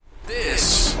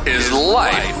is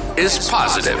Life is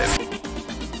Positive.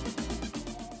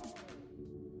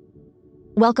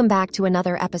 Welcome back to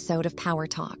another episode of Power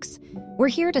Talks. We're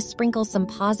here to sprinkle some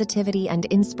positivity and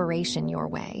inspiration your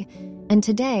way. And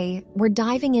today, we're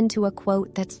diving into a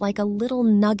quote that's like a little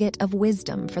nugget of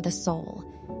wisdom for the soul.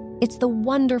 It's the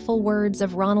wonderful words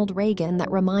of Ronald Reagan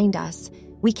that remind us,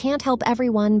 we can't help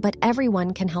everyone, but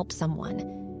everyone can help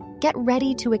someone. Get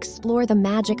ready to explore the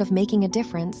magic of making a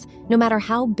difference, no matter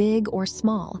how big or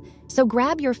small. So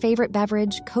grab your favorite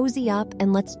beverage, cozy up,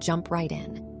 and let's jump right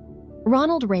in.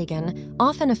 Ronald Reagan,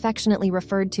 often affectionately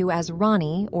referred to as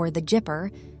Ronnie or the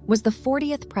Jipper, was the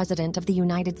 40th president of the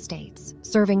United States,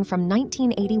 serving from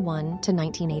 1981 to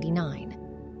 1989.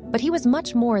 But he was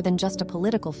much more than just a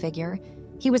political figure.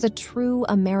 He was a true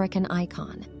American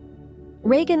icon.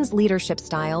 Reagan's leadership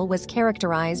style was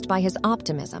characterized by his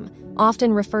optimism,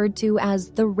 often referred to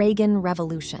as the Reagan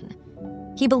Revolution.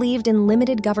 He believed in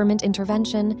limited government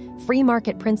intervention, free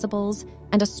market principles,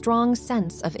 and a strong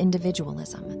sense of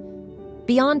individualism.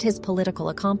 Beyond his political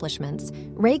accomplishments,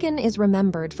 Reagan is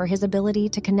remembered for his ability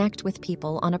to connect with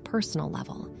people on a personal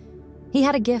level. He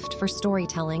had a gift for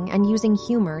storytelling and using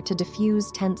humor to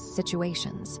diffuse tense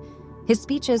situations. His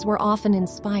speeches were often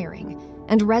inspiring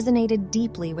and resonated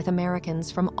deeply with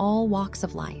Americans from all walks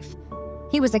of life.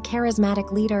 He was a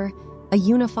charismatic leader, a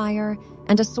unifier,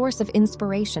 and a source of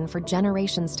inspiration for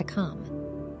generations to come.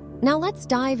 Now let's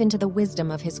dive into the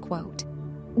wisdom of his quote.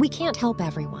 We can't help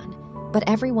everyone, but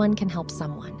everyone can help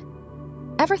someone.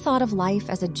 Ever thought of life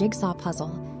as a jigsaw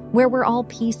puzzle, where we're all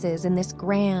pieces in this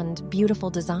grand, beautiful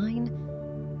design?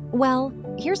 Well,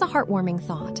 here's a heartwarming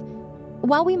thought.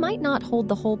 While we might not hold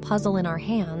the whole puzzle in our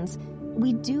hands,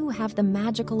 we do have the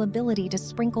magical ability to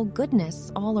sprinkle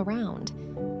goodness all around.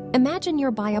 Imagine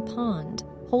you're by a pond,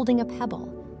 holding a pebble.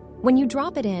 When you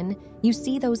drop it in, you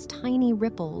see those tiny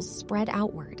ripples spread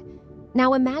outward.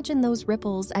 Now imagine those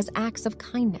ripples as acts of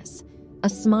kindness, a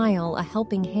smile, a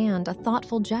helping hand, a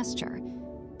thoughtful gesture.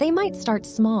 They might start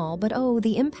small, but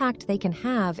the impact they can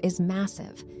have is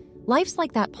massive. Life's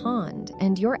like that pond,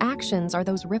 and your actions are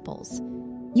those ripples.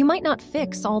 You might not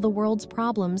fix all the world's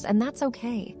problems, and that's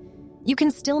okay. You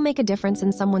can still make a difference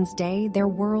in someone's day, their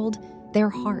world, their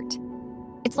heart.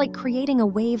 It's like creating a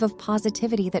wave of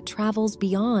positivity that travels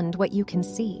beyond what you can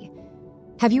see.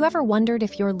 Have you ever wondered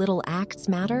if your little acts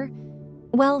matter?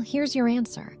 Well, here's your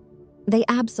answer. They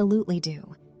absolutely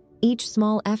do. Each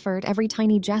small effort, every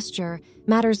tiny gesture,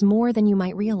 matters more than you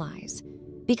might realize.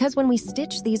 Because when we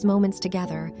stitch these moments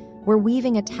together, we're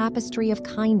weaving a tapestry of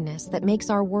kindness that makes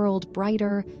our world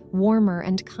brighter, warmer,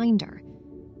 and kinder.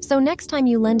 So next time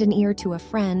you lend an ear to a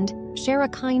friend, share a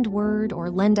kind word, or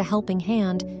lend a helping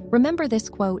hand, remember this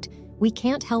quote, we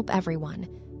can't help everyone,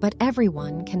 but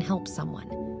everyone can help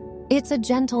someone. It's a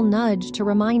gentle nudge to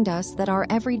remind us that our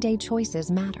everyday choices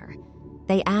matter.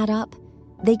 They add up,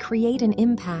 they create an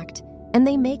impact, and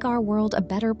they make our world a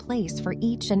better place for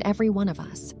each and every one of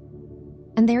us.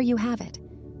 And there you have it.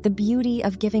 The beauty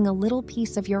of giving a little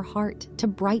piece of your heart to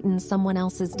brighten someone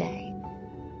else's day.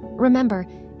 Remember,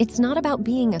 it's not about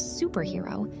being a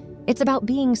superhero. It's about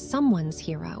being someone's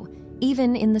hero,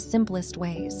 even in the simplest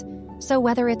ways. So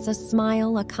whether it's a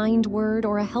smile, a kind word,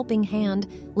 or a helping hand,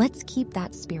 let's keep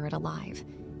that spirit alive.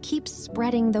 Keep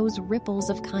spreading those ripples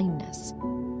of kindness.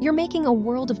 You're making a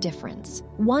world of difference,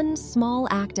 one small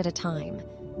act at a time.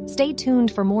 Stay tuned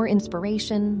for more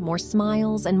inspiration, more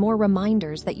smiles, and more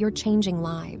reminders that you're changing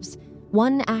lives,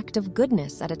 one act of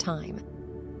goodness at a time.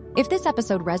 If this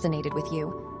episode resonated with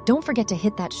you, don't forget to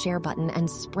hit that share button and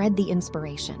spread the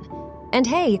inspiration. And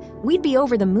hey, we'd be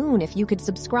over the moon if you could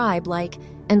subscribe, like,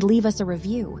 and leave us a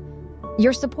review.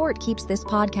 Your support keeps this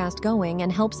podcast going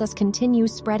and helps us continue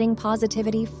spreading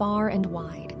positivity far and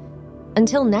wide.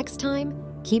 Until next time,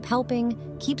 keep helping,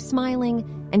 keep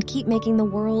smiling, and keep making the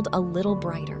world a little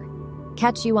brighter.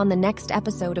 Catch you on the next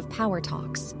episode of Power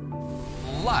Talks.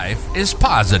 Life is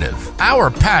positive.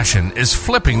 Our passion is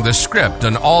flipping the script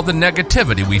on all the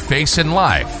negativity we face in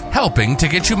life, helping to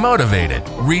get you motivated,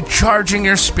 recharging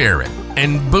your spirit,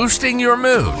 and boosting your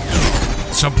mood.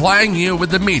 Supplying you with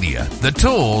the media, the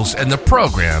tools, and the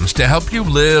programs to help you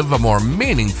live a more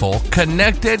meaningful,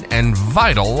 connected, and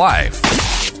vital life.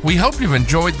 We hope you've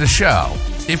enjoyed the show.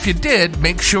 If you did,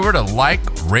 make sure to like,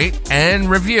 rate, and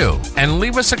review, and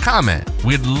leave us a comment.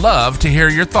 We'd love to hear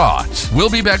your thoughts. We'll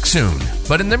be back soon.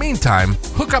 But in the meantime,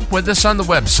 hook up with us on the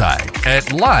website at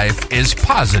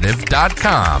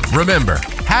lifeispositive.com. Remember,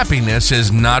 happiness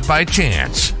is not by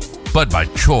chance, but by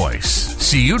choice.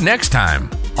 See you next time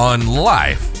on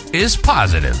Life is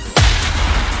Positive.